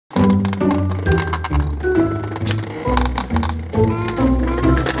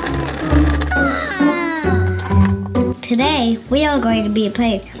today we are going to be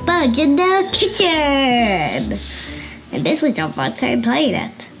playing Bugs in the Kitchen. And this was our first time playing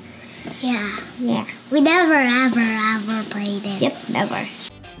it. Yeah. We never ever played it. Yep, never.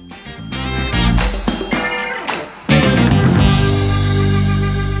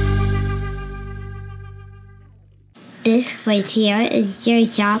 This right here is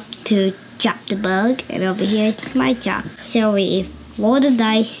Jerry's shop to chop the bug, and over here is my shop. So we roll the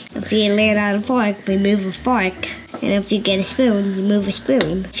dice. If you land on a fork, we move a fork. And if you get a spoon, you move a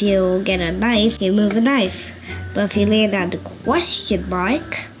spoon. If you get a knife, you move a knife. But if you land on the question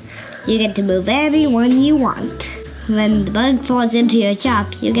mark, you get to move any one you want. When the bug falls into your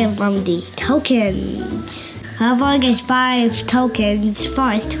shop, you get one of these tokens. Whoever gets 5 tokens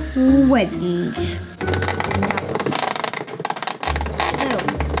first wins.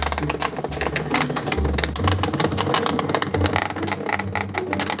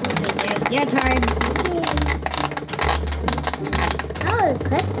 Your turn. Oh,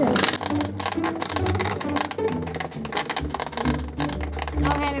 question. Go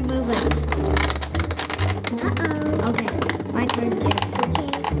ahead and move it. Uh-oh. Okay, my turn too. Okay.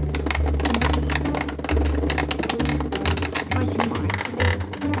 Question mark.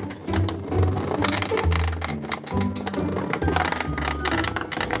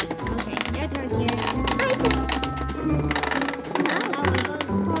 Okay, your turn too. My turn.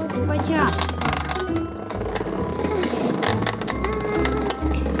 Good job.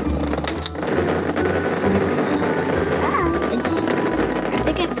 I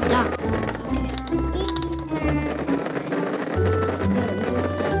think it's stuck.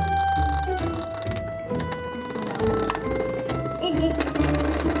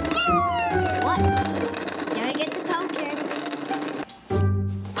 What? Jerry gets a token.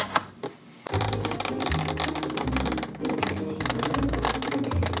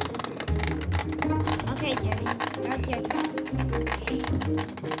 Okay, Jerry. Now it's your turn.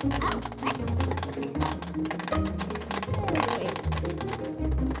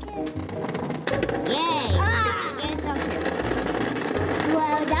 Yay! Ah! Get a token.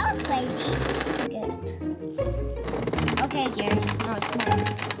 Well, that was crazy. Good. Okay, Jerry. Now it's mine.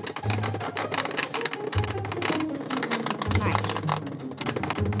 Nice.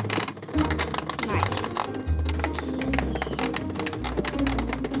 Nice.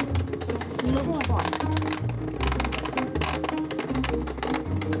 Move forward.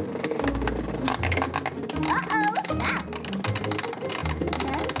 Uh-oh, stop.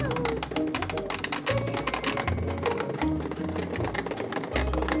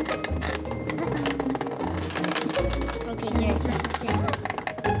 Okay, Jerry's turn.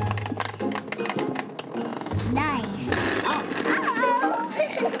 Nice. Oh. Uh-oh.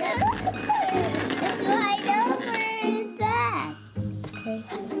 Just right over that. Okay.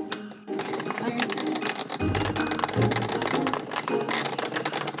 Uh-oh.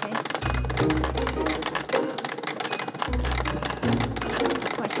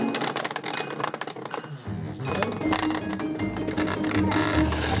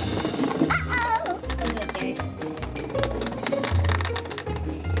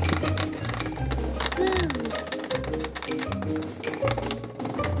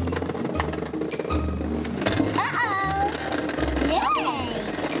 Uh-oh. Yay.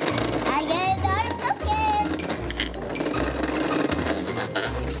 I get another token.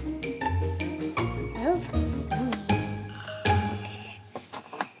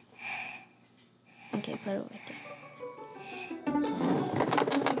 Okay, put it right there.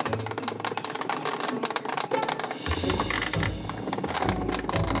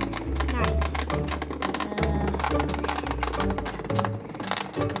 Nice.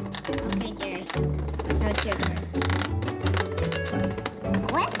 Okay, Jerry. Now it's your turn.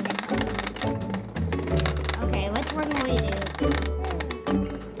 What? Okay, which one will you do?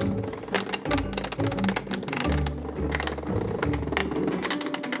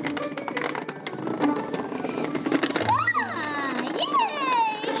 Ah,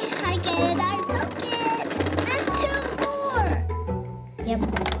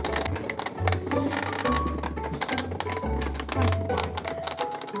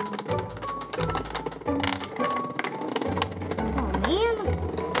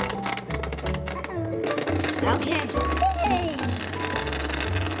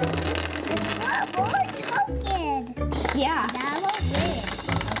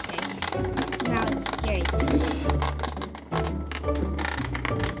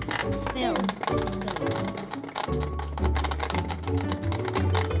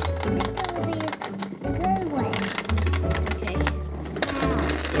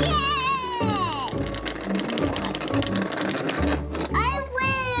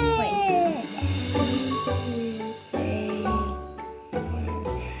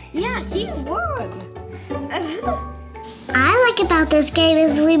 Yes, you won. I like about this game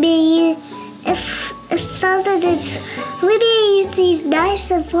is we may use these knives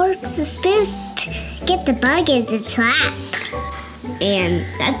and forks and spoons to get the bug in the trap. And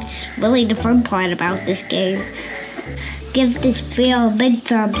that's really the fun part about this game. Give this video a big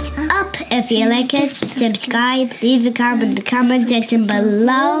thumbs up if you like it. Subscribe, leave a comment in the comment section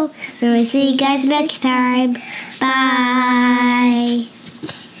below. And we'll see you guys next time. Bye.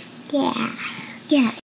 Yeah. Yeah.